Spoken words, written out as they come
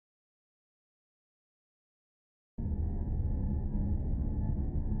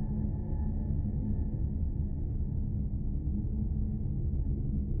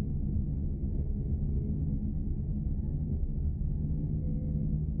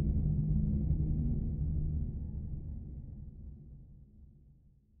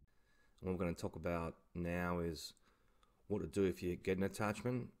going to talk about now is what to do if you get an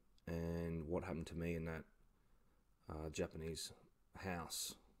attachment, and what happened to me in that Japanese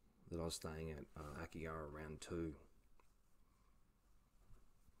house that I was staying at, Aokigahara round 2.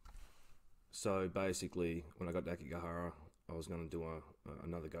 So basically, when I got to Aokigahara, I was going to do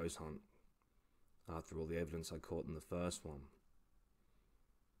another ghost hunt after all the evidence I caught in the first one.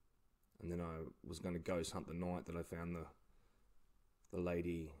 And then I was going to ghost hunt the night that I found the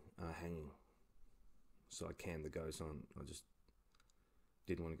lady hanging. So I canned the ghost hunt. I just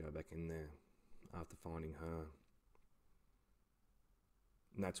didn't want to go back in there after finding her.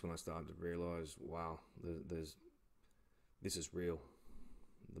 And that's when I started to realise, wow, this is real.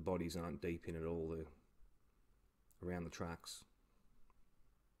 The bodies aren't deep in it all. They're around the tracks,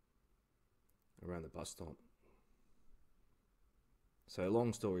 around the bus stop. So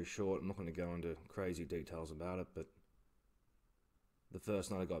long story short, I'm not going to go into crazy details about it, but the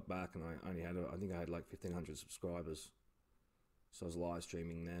first night I got back, and I only had, I think I had like 1,500 subscribers. So I was live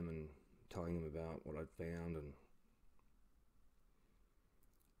streaming them and telling them about what I'd found,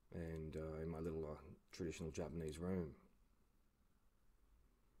 and in my little traditional Japanese room.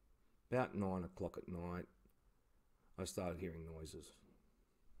 About 9 o'clock at night, I started hearing noises,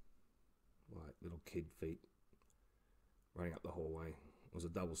 like little kid feet running up the hallway. It was a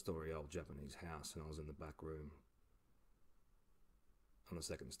double-story old Japanese house, and I was in the back room on the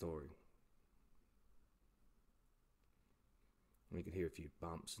second story. And you could hear a few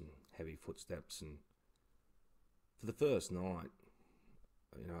bumps and heavy footsteps, and for the first night,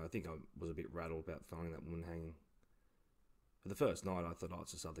 I think I was a bit rattled about finding that woman hanging. For the first night, I thought, oh,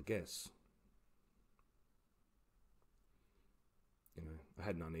 it's just other guests. I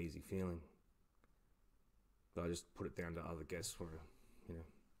had an uneasy feeling, but I just put it down to other guests for,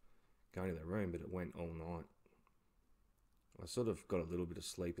 going to their room, but it went all night. I sort of got a little bit of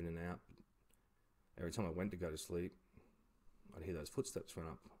sleep in and out. Every time I went to go to sleep, I'd hear those footsteps run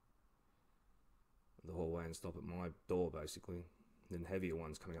up the hallway and stop at my door, basically. Then heavier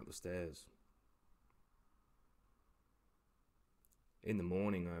ones coming up the stairs. In the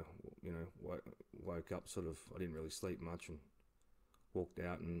morning, I, woke up sort of, I didn't really sleep much, and walked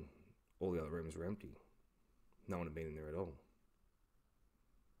out, and all the other rooms were empty. No one had been in there at all.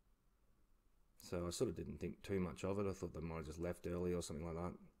 So I sort of didn't think too much of it. I thought they might have just left early or something like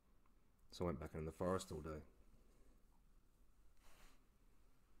that. So I went back into the forest all day.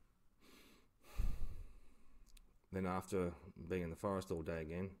 Then after being in the forest all day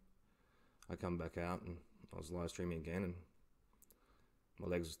again, I come back out, and I was live streaming again, and my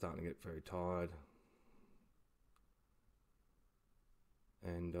legs were starting to get very tired.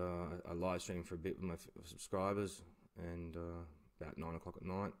 And I live streamed for a bit with my subscribers, and about 9 o'clock at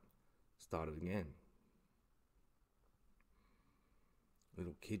night, started again.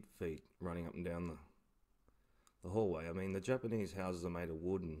 Little kid feet running up and down the hallway. I mean, the Japanese houses are made of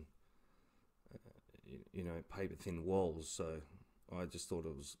wood and, paper thin walls, so I just thought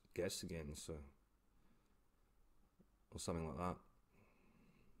it was guests again, or something like that.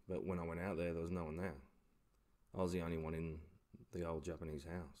 But when I went out there was no one there. I was the only one in the old Japanese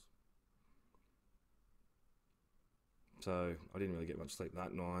house. So I didn't really get much sleep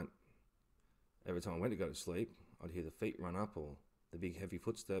that night. Every time I went to go to sleep, I'd hear the feet run up, or the big heavy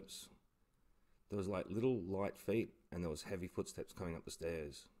footsteps. There was like little light feet, and there was heavy footsteps coming up the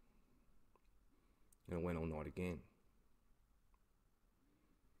stairs. And it went all night again.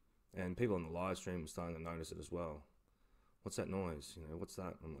 And people on the live stream were starting to notice it as well. What's that noise? What's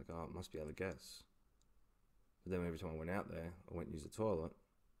that? I'm like, oh, it must be other guests. But then every time I went out there, I went and used the toilet,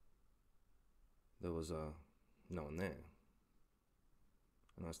 there was no one there.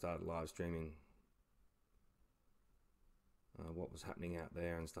 And I started live streaming what was happening out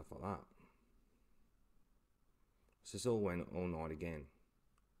there and stuff like that. So this all went all night again.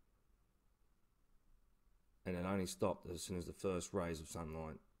 And it only stopped as soon as the first rays of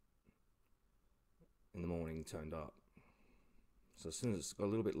sunlight in the morning turned up. So as soon as it got a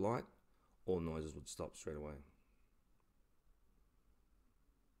little bit light, all noises would stop straight away.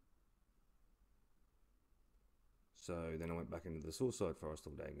 So then I went back into the suicide forest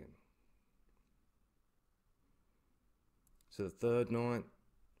all day again. So the third night,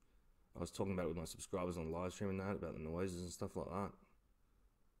 I was talking about it with my subscribers on live stream and that, about the noises and stuff like that.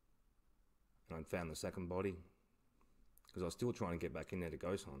 And I'd found the second body, because I was still trying to get back in there to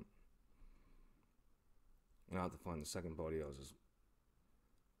ghost hunt. And after finding the second body, I was just,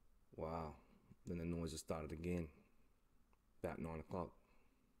 wow. Then the noises started again, about 9 o'clock.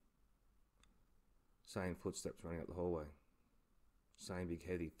 Same footsteps running up the hallway. Same big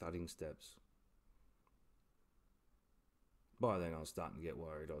heavy thudding steps. by then I was starting to get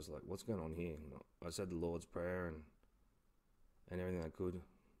worried. I was like, what's going on here? And I said the Lord's Prayer and everything I could.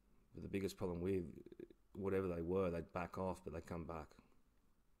 But the biggest problem with whatever they were, they'd back off, but they'd come back.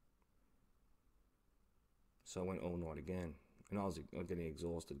 So I went all night again. And I was getting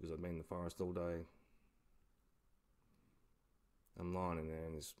exhausted because I'd been in the forest all day. I'm lying in there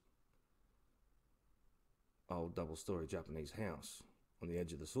in this old double-story Japanese house on the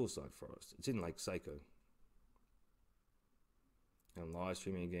edge of the suicide forest. It's in Lake Seiko. And I'm live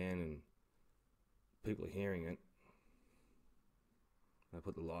streaming again, and people are hearing it. I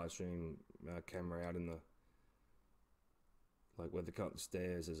put the live stream camera out in the, like where they cut the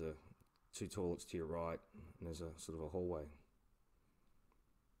stairs, there's two toilets to your right, and there's a sort of a hallway.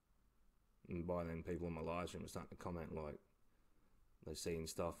 And by then people on my live stream are starting to comment like they're seeing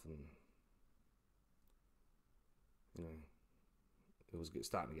stuff, and you know, it was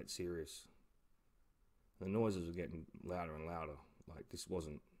starting to get serious. The noises were getting louder and louder. Like this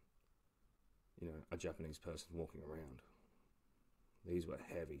wasn't, you know, a Japanese person walking around. These were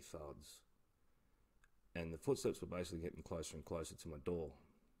heavy thuds. And the footsteps were basically getting closer and closer to my door.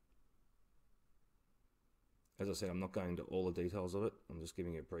 As I said, I'm not going into all the details of it. I'm just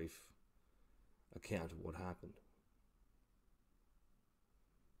giving a brief account of what happened.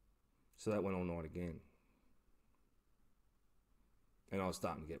 So that went all night again. And I was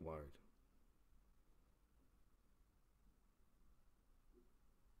starting to get worried.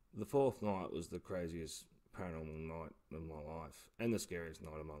 The fourth night was the craziest paranormal night of my life, and the scariest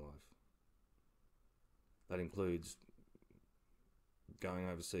night of my life. That includes going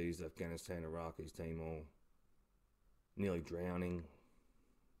overseas to Afghanistan, Iraq, East Timor, nearly drowning.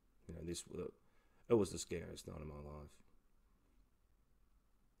 You know, it was the scariest night of my life.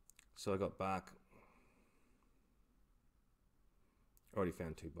 So I got back. Already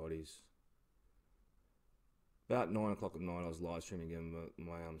found 2 bodies. About 9 o'clock at night, I was live streaming again with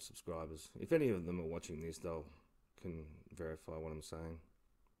my subscribers. If any of them are watching this, they can verify what I'm saying.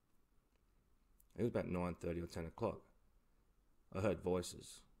 It was about 9:30 or 10 o'clock. I heard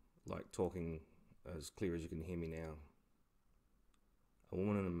voices, like talking as clear as you can hear me now. A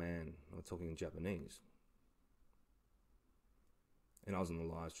woman and a man, they were talking in Japanese. And I was on the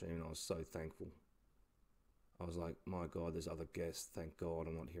live stream and I was so thankful. I was like, my God, there's other guests. Thank God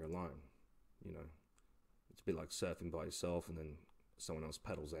I'm not here alone. You know, it's a bit like surfing by yourself and then someone else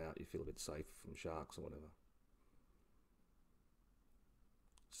paddles out. You feel a bit safe from sharks or whatever.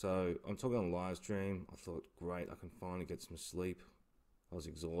 So I'm talking on the live stream. I thought, great, I can finally get some sleep. I was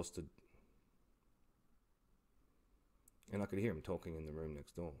exhausted. And I could hear him talking in the room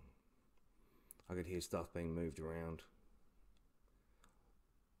next door. I could hear stuff being moved around.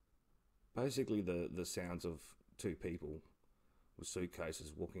 Basically the sounds of 2 people with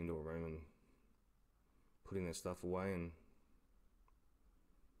suitcases walking into a room and putting their stuff away and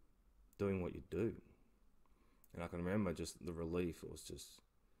doing what you do. And I can remember just the relief. It was just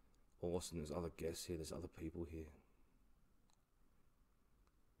awesome. There's other guests here. There's other people here.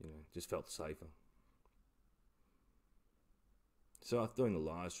 You know, just felt safer. So after doing the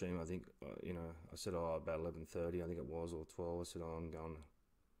live stream, I think, you know, I said, about 11:30, I think it was, or 12. I said, I'm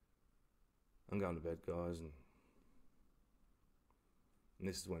going to bed, guys. And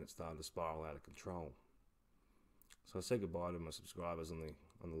this is when it started to spiral out of control. So I said goodbye to my subscribers on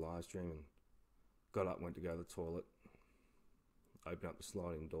the live stream and got up, went to go to the toilet, opened up the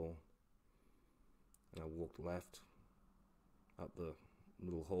sliding door, and I walked left up the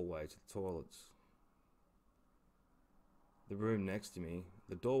little hallway to the toilets. The room next to me,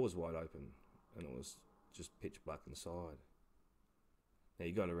 the door was wide open and it was just pitch black inside. Now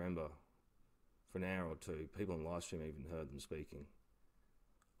you got to remember, for an hour or 2, people on live stream even heard them speaking.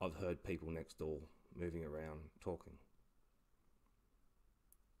 I've heard people next door moving around, talking.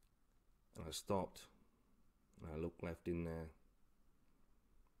 And I stopped and I looked left in there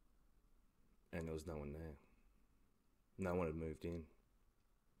and there was no one there. No one had moved in.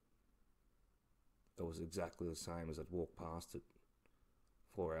 It was exactly the same as I'd walked past it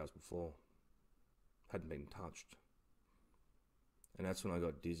 4 hours before. Hadn't been touched. And that's when I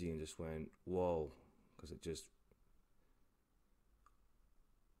got dizzy and just went, whoa, because it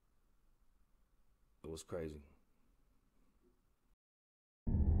was crazy.